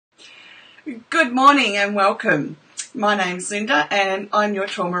Good morning and welcome. My name's Linda and I'm your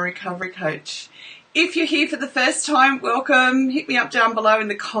trauma recovery coach. If you're here for the first time, welcome. Hit me up down below in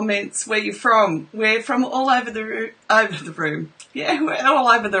the comments where you're from. We're from all over the room. Yeah, we're all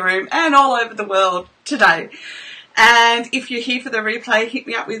over the room and all over the world today. And if you're here for the replay, hit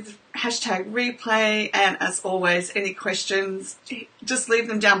me up with hashtag replay. And as always, any questions, just leave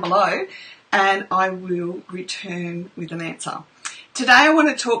them down below and I will return with an answer. Today I want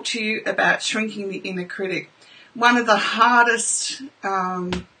to talk to you about shrinking the inner critic. One of the hardest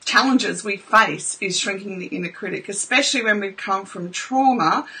challenges we face is shrinking the inner critic, especially when we've come from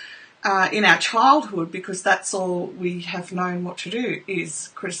trauma in our childhood, because that's all we have known what to do is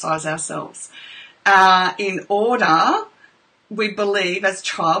criticise ourselves. In order, we believe as a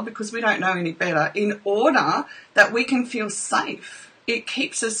child, because we don't know any better, in order that we can feel safe. It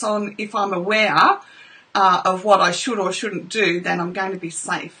keeps us on, if I'm aware of what I should or shouldn't do, then I'm going to be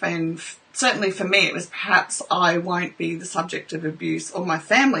safe. And certainly for me, it was perhaps I won't be the subject of abuse or my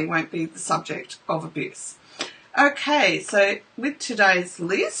family won't be the subject of abuse. Okay, so with today's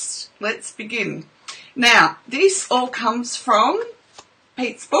list, let's begin. Now, this all comes from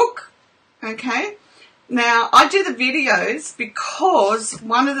Pete's book, okay? Now, I do the videos because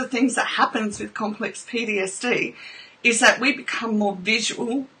one of the things that happens with complex PTSD is that we become more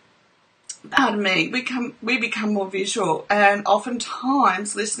visual. Pardon me, we become more visual, and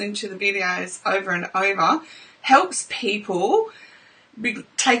oftentimes listening to the videos over and over helps people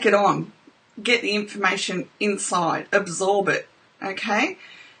take it on, get the information inside, absorb it, okay?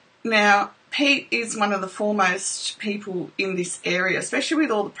 Now, Pete is one of the foremost people in this area, especially with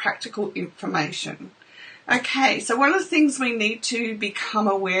all the practical information. Okay, so one of the things we need to become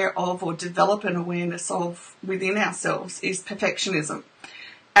aware of or develop an awareness of within ourselves is perfectionism.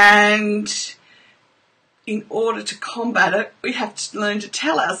 And in order to combat it, we have to learn to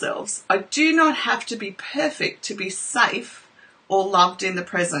tell ourselves, I do not have to be perfect to be safe or loved in the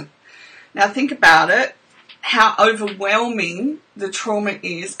present. Now think about it, how overwhelming the trauma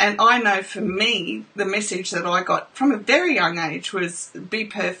is. And I know for me, the message that I got from a very young age was be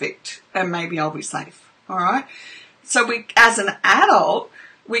perfect and maybe I'll be safe. All right. So we, as an adult,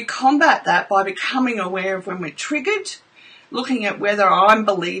 we combat that by becoming aware of when we're triggered, looking at whether I'm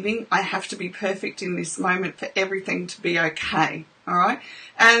believing I have to be perfect in this moment for everything to be okay, all right?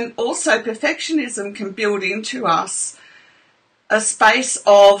 And also perfectionism can build into us a space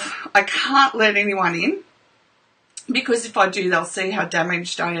of I can't let anyone in, because if I do, they'll see how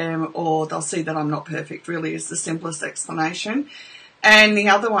damaged I am, or they'll see that I'm not perfect, really is the simplest explanation. And the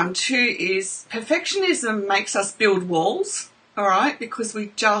other one too is perfectionism makes us build walls, all right, because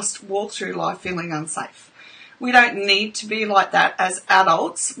we just walk through life feeling unsafe. We don't need to be like that as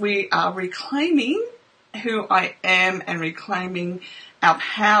adults. We are reclaiming who I am and reclaiming our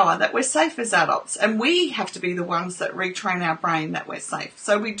power, that we're safe as adults. And we have to be the ones that retrain our brain that we're safe.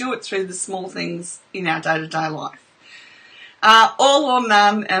 So we do it through the small things in our day-to-day life. All or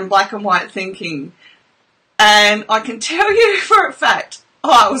none and black and white thinking. And I can tell you for a fact,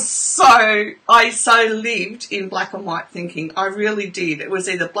 I so lived in black and white thinking. I really did. It was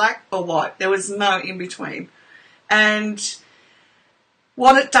either black or white. There was no in between. And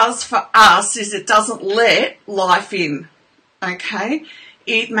what it does for us is it doesn't let life in, okay?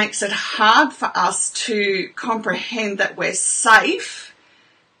 It makes it hard for us to comprehend that we're safe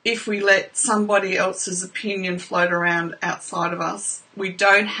if we let somebody else's opinion float around outside of us. We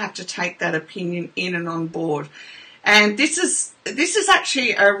don't have to take that opinion in and on board. And this is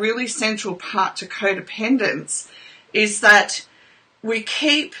actually a really central part to codependence, is that we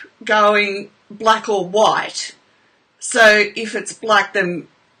keep going black or white. So if it's black, then,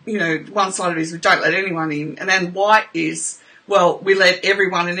 you know, one side of it is we don't let anyone in. And then white is, well, we let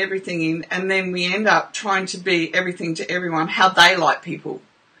everyone and everything in. And then we end up trying to be everything to everyone, how they like people.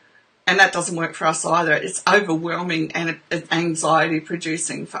 And that doesn't work for us either. It's overwhelming and anxiety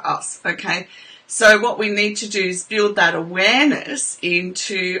producing for us, okay? So what we need to do is build that awareness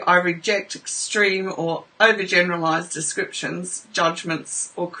into, I reject extreme or overgeneralized descriptions,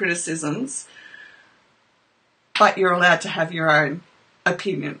 judgments or criticisms. But you're allowed to have your own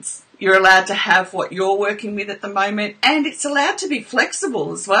opinions. You're allowed to have what you're working with at the moment, and it's allowed to be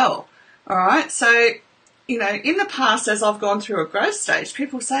flexible as well. All right. So, you know, in the past, as I've gone through a growth stage,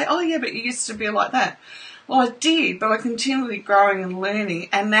 people say, oh yeah, but you used to be like that. Well, I did, but I'm continually growing and learning,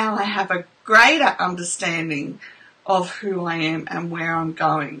 and now I have a greater understanding of who I am and where I'm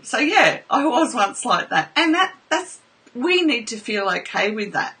going. So yeah, I was once like that, and we need to feel okay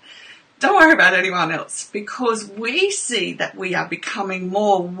with that. Don't worry about anyone else, because we see that we are becoming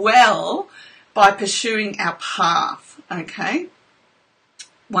more well by pursuing our path, okay?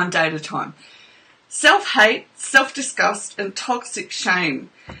 one day at a time. Self-hate, self-disgust, and toxic shame.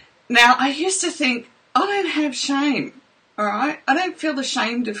 Now, I used to think, I don't have shame, all right? I don't feel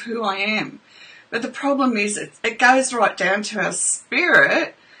ashamed of who I am. But the problem is it goes right down to our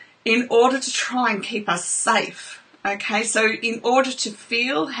spirit in order to try and keep us safe, okay? So in order to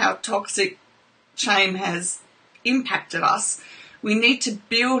feel how toxic shame has impacted us, we need to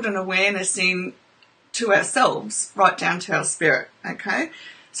build an awareness in to ourselves, right down to our spirit, okay?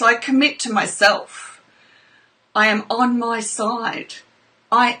 So I commit to myself. I am on my side.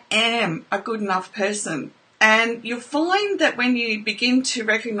 I am a good enough person. And you'll find that when you begin to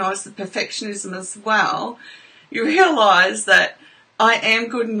recognise the perfectionism as well, you realise that I am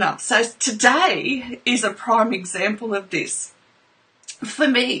good enough. So today is a prime example of this. For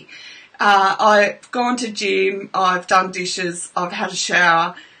me, I've gone to gym, I've done dishes, I've had a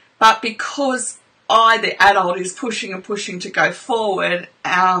shower, but because I, the adult, is pushing and pushing to go forward,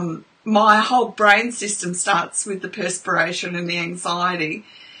 my whole brain system starts with the perspiration and the anxiety.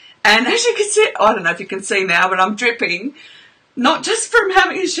 And as you can see, I don't know if you can see now, but I'm dripping, not just from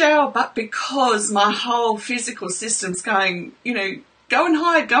having a shower, but because my whole physical system's going, you know, go and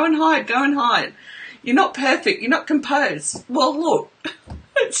hide, go and hide, go and hide. You're not perfect, you're not composed. Well, look,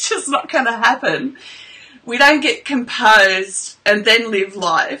 it's just not going to happen. We don't get composed and then live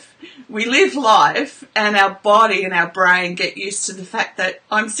life. We live life and our body and our brain get used to the fact that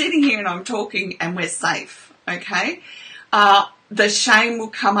I'm sitting here and I'm talking and we're safe, okay? The shame will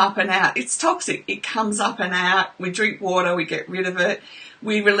come up and out. It's toxic. It comes up and out. We drink water, we get rid of it.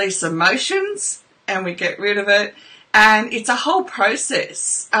 We release emotions and we get rid of it. And it's a whole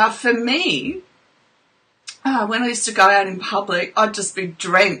process. For me, when I used to go out in public, I'd just be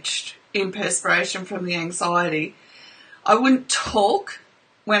drenched in perspiration from the anxiety. I wouldn't talk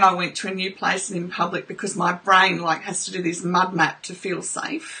when I went to a new place and in public because my brain has to do this mud map to feel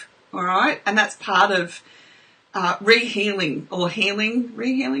safe, all right? And that's part of rehealing or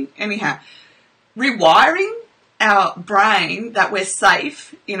rehealing, anyhow. Rewiring our brain that we're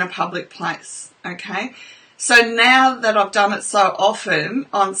safe in a public place, okay? So now that I've done it so often,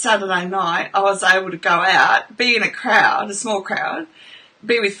 on Saturday night, I was able to go out, be in a crowd, a small crowd,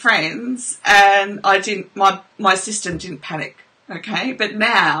 be with friends, and my system didn't panic. Okay, but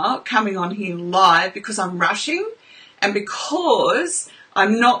now coming on here live because I'm rushing and because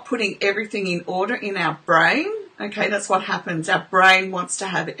I'm not putting everything in order in our brain. Okay, that's what happens. Our brain wants to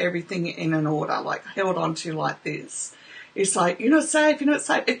have everything in an order, like held onto like this. It's like, you're not safe, you're not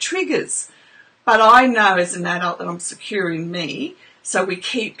safe. It triggers. But I know as an adult that I'm secure in me, so we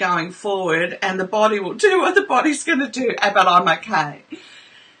keep going forward and the body will do what the body's going to do, but I'm okay.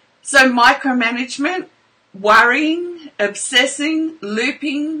 So micromanagement, worrying, obsessing,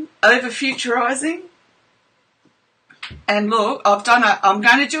 looping, over-futurising. And look, I'm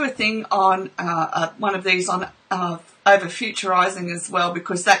going to do a thing on one of these on over-futurising as well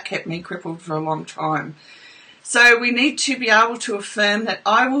because that kept me crippled for a long time. So we need to be able to affirm that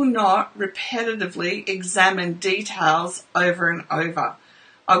I will not repetitively examine details over and over.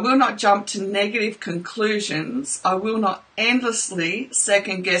 I will not jump to negative conclusions. I will not endlessly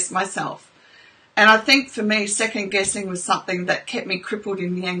second-guess myself. And I think for me, second-guessing was something that kept me crippled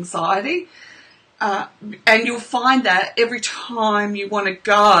in the anxiety. And you'll find that every time you want to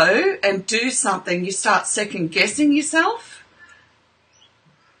go and do something, you start second-guessing yourself.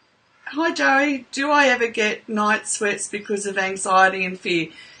 Hi, Joey. Do I ever get night sweats because of anxiety and fear?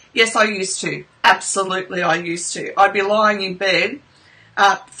 Yes, I used to. Absolutely, I used to. I'd be lying in bed.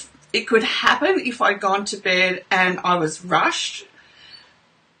 It could happen if I'd gone to bed and I was rushed.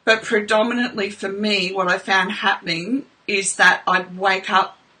 But predominantly for me, what I found happening is that I'd wake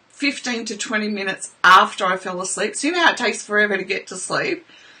up 15 to 20 minutes after I fell asleep. So you know how it takes forever to get to sleep?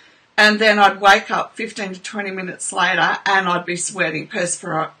 And then I'd wake up 15 to 20 minutes later and I'd be sweating,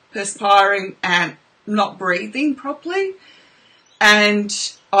 perspiring and not breathing properly. And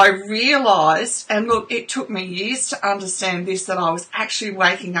I realised, and look, it took me years to understand this, that I was actually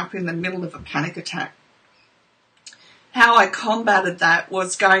waking up in the middle of a panic attack. How I combated that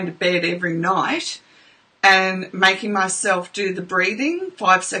was going to bed every night and making myself do the breathing,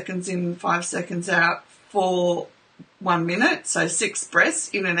 5 seconds in, 5 seconds out for 1 minute, so 6 breaths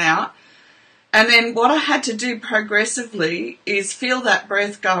in and out. And then what I had to do progressively is feel that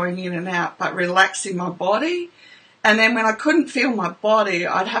breath going in and out, but relaxing my body. And then when I couldn't feel my body,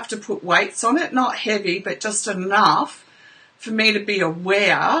 I'd have to put weights on it, not heavy, but just enough for me to be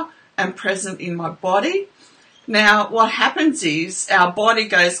aware and present in my body. Now, what happens is our body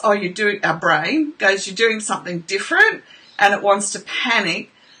goes, our brain goes, you're doing something different, and it wants to panic.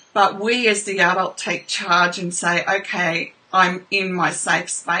 But we as the adult take charge and say, okay, I'm in my safe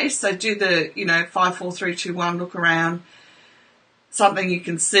space. So do the, 5, 4, 3, 2, 1, look around, something you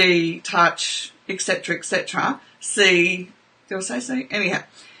can see, touch, etc., etc. See, did I say see? Anyhow,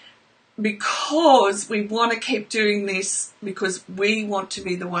 because we want to keep doing this because we want to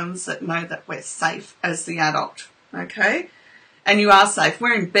be the ones that know that we're safe as the adult, okay? And you are safe.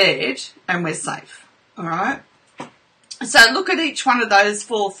 We're in bed and we're safe, all right? So look at each one of those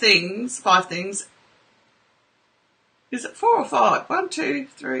 5 things. Is it 4 or 5? 1, 2,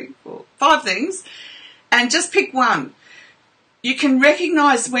 3, 4, 5 things. And just pick one. You can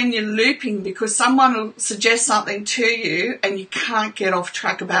recognise when you're looping because someone will suggest something to you and you can't get off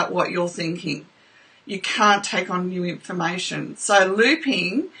track about what you're thinking. You can't take on new information. So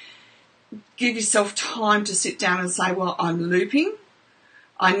looping, give yourself time to sit down and say, well, I'm looping.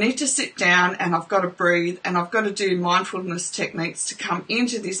 I need to sit down and I've got to breathe and I've got to do mindfulness techniques to come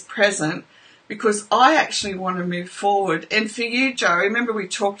into this present because I actually want to move forward. And for you, Joe, remember we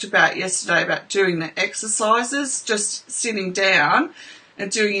talked about yesterday about doing the exercises, just sitting down and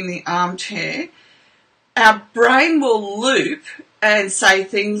doing in the armchair. Our brain will loop and say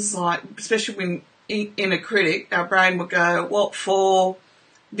things like, especially when Inner Critic, our brain will go, what for?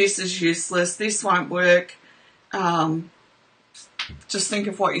 This is useless. This won't work. Just think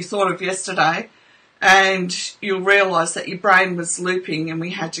of what you thought of yesterday. And you'll realise that your brain was looping and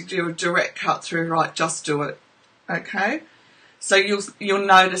we had to do a direct cut through, right, just do it, okay? So you'll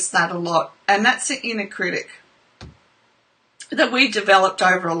notice that a lot. And that's the inner critic that we developed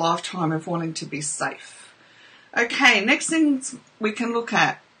over a lifetime of wanting to be safe. Okay, next things we can look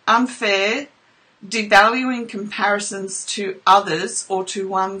at, unfair, devaluing comparisons to others or to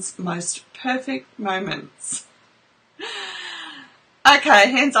one's most perfect moments. Okay,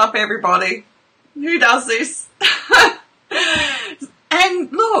 hands up everybody. Who does this? And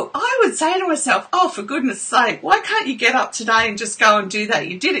look, I would say to myself, oh, for goodness sake, why can't you get up today and just go and do that?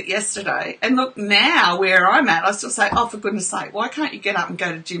 You did it yesterday. And look, now where I'm at, I still say, oh, for goodness sake, why can't you get up and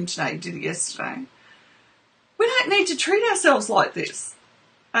go to gym today? You did it yesterday. We don't need to treat ourselves like this,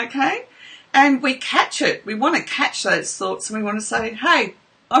 okay? And we catch it. We want to catch those thoughts and we want to say, hey,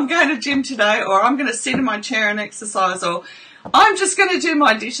 I'm going to gym today, or I'm going to sit in my chair and exercise, or I'm just going to do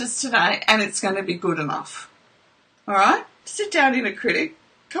my dishes today and it's going to be good enough. All right? Sit down, Inner Critic.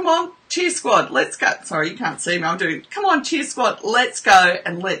 Come on, cheer squad, let's go. Sorry, you can't see me, I'm doing, come on, cheer squad, let's go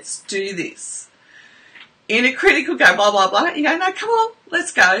and let's do this. Inner Critic will go blah, blah, blah. You go, no, come on,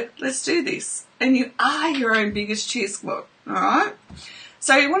 let's go, let's do this. And you are your own biggest cheer squad, all right?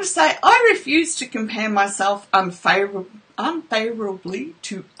 So you want to say, I refuse to compare myself unfavourably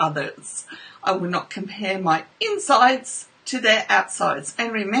to others. I will not compare my insides to their outsides.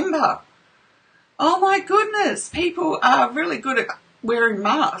 And remember, oh my goodness, people are really good at wearing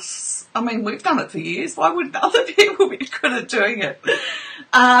masks. I mean, we've done it for years. Why wouldn't other people be good at doing it?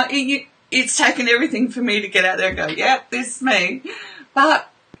 It's taken everything for me to get out there and go, yeah, this is me. But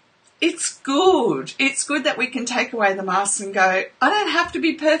it's good. It's good that we can take away the masks and go, I don't have to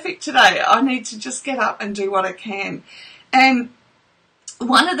be perfect today. I need to just get up and do what I can. And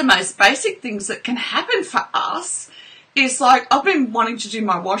one of the most basic things that can happen for us is like, I've been wanting to do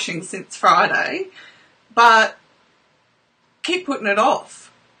my washing since Friday, but keep putting it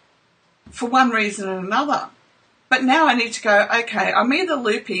off for one reason or another. But now I need to go, okay, I'm either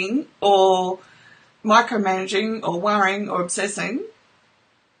looping or micromanaging or worrying or obsessing,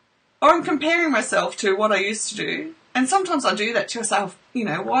 or I'm comparing myself to what I used to do. And sometimes I do that to myself,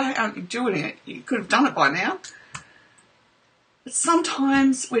 why aren't you doing it? You could have done it by now. But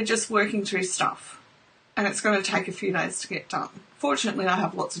sometimes we're just working through stuff. And it's going to take a few days to get done. Fortunately, I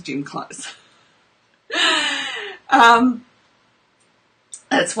have lots of gym clothes.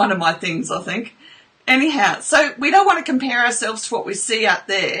 That's one of my things, I think. Anyhow, so we don't want to compare ourselves to what we see out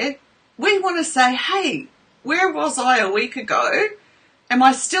there. We want to say, hey, where was I a week ago? Am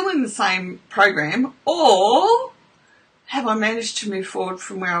I still in the same program? Or have I managed to move forward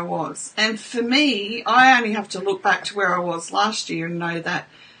from where I was? And for me, I only have to look back to where I was last year and know that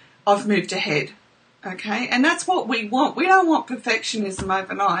I've moved ahead. Okay, and that's what we want. We don't want perfectionism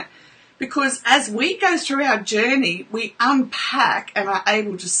overnight, because as we go through our journey, we unpack and are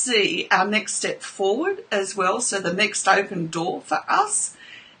able to see our next step forward as well, so the next open door for us,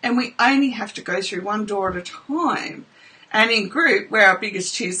 and we only have to go through one door at a time. And in group, we're our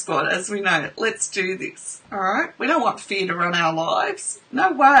biggest cheer squad, as we know. Let's do this, all right? We don't want fear to run our lives.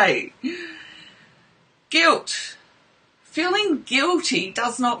 No way. Guilt. Feeling guilty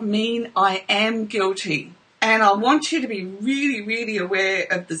does not mean I am guilty. And I want you to be really, really aware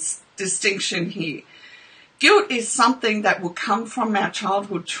of this distinction here. Guilt is something that will come from our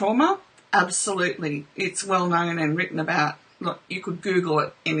childhood trauma, absolutely. It's well known and written about. Look, you could Google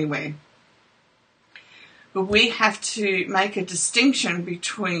it anywhere. But we have to make a distinction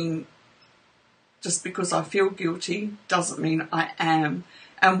between just because I feel guilty doesn't mean I am.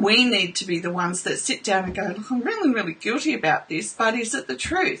 And we need to be the ones that sit down and go, look, I'm really, really guilty about this, but is it the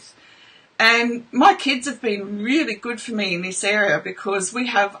truth? And my kids have been really good for me in this area because we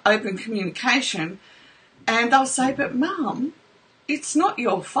have open communication, and they'll say, but Mum, it's not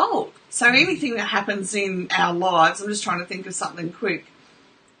your fault. So anything that happens in our lives, I'm just trying to think of something quick.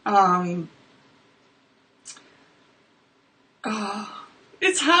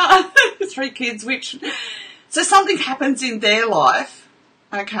 It's hard. 3 kids, so something happens in their life,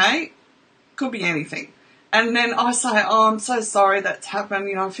 okay? Could be anything. And then I say, oh, I'm so sorry that's happened.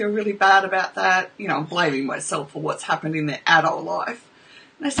 You know, I feel really bad about that. You know, I'm blaming myself for what's happened in their adult life.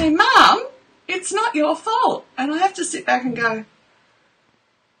 And they say, Mum, it's not your fault. And I have to sit back and go,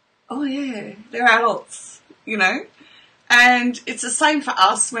 oh, yeah, they're adults, you know. And it's the same for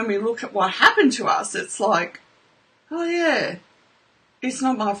us when we look at what happened to us. It's like, oh, yeah, it's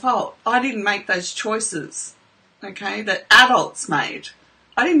not my fault. I didn't make those choices, okay, that adults made.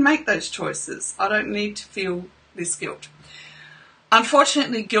 I didn't make those choices. I don't need to feel this guilt.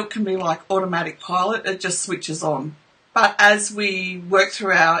 Unfortunately, guilt can be like automatic pilot. It just switches on. But as we work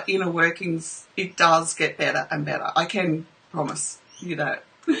through our inner workings, it does get better and better. I can promise you that.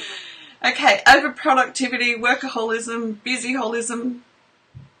 Okay, overproductivity, workaholism, busyholism,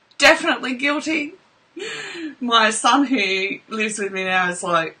 definitely guilty. My son who lives with me now is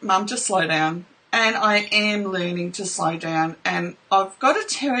like, Mum, just slow down. And I am learning to slow down. And I've got to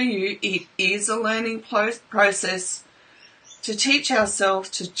tell you, it is a learning process to teach ourselves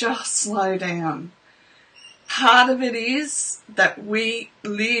to just slow down. Part of it is that we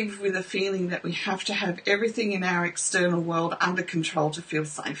live with a feeling that we have to have everything in our external world under control to feel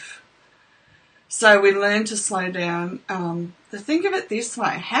safe. So we learn to slow down. Think of it this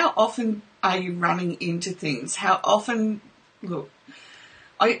way. How often are you running into things? How often, look,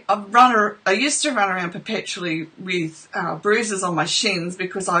 I used to run around perpetually with bruises on my shins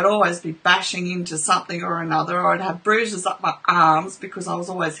because I'd always be bashing into something or another, or I'd have bruises up my arms because I was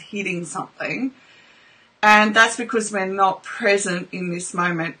always hitting something. And that's because we're not present in this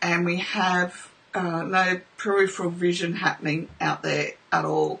moment and we have no peripheral vision happening out there at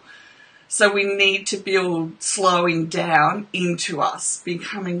all. So we need to build slowing down into us,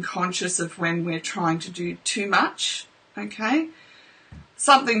 becoming conscious of when we're trying to do too much, okay?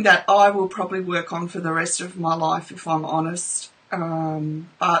 Something that I will probably work on for the rest of my life, if I'm honest,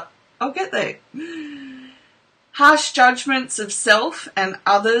 but I'll get there. Harsh judgments of self and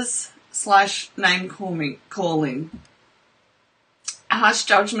others / name calling. Harsh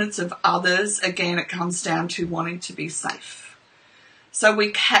judgments of others, again, it comes down to wanting to be safe. So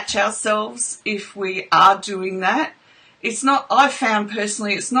we catch ourselves if we are doing that. It's not, I found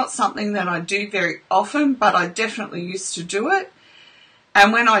personally, it's not something that I do very often, but I definitely used to do it.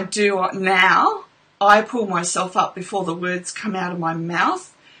 And when I do it now, I pull myself up before the words come out of my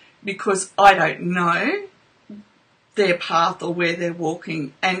mouth because I don't know their path or where they're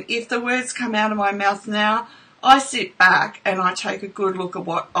walking. And if the words come out of my mouth now, I sit back and I take a good look at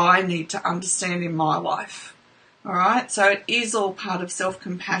what I need to understand in my life. All right? So it is all part of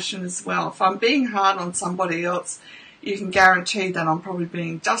self-compassion as well. If I'm being hard on somebody else, you can guarantee that I'm probably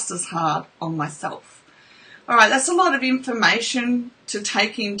being just as hard on myself. All right, that's a lot of information to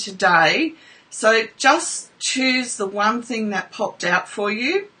take in today. So just choose the one thing that popped out for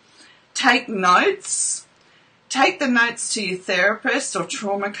you. Take notes. Take the notes to your therapist or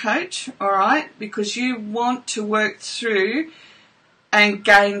trauma coach, all right, because you want to work through and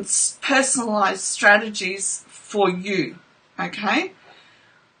gain personalised strategies for you, okay?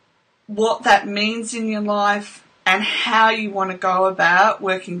 What that means in your life and how you want to go about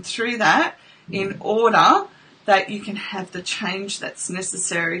working through that in order that you can have the change that's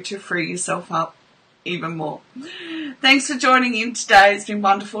necessary to free yourself up even more. Thanks for joining in today. It's been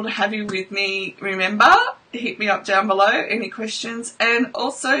wonderful to have you with me. Remember, hit me up down below, any questions. And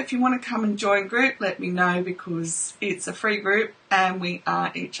also, if you want to come and join group, let me know because it's a free group and we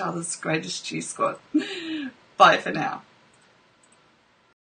are each other's greatest cheer squad. Bye for now.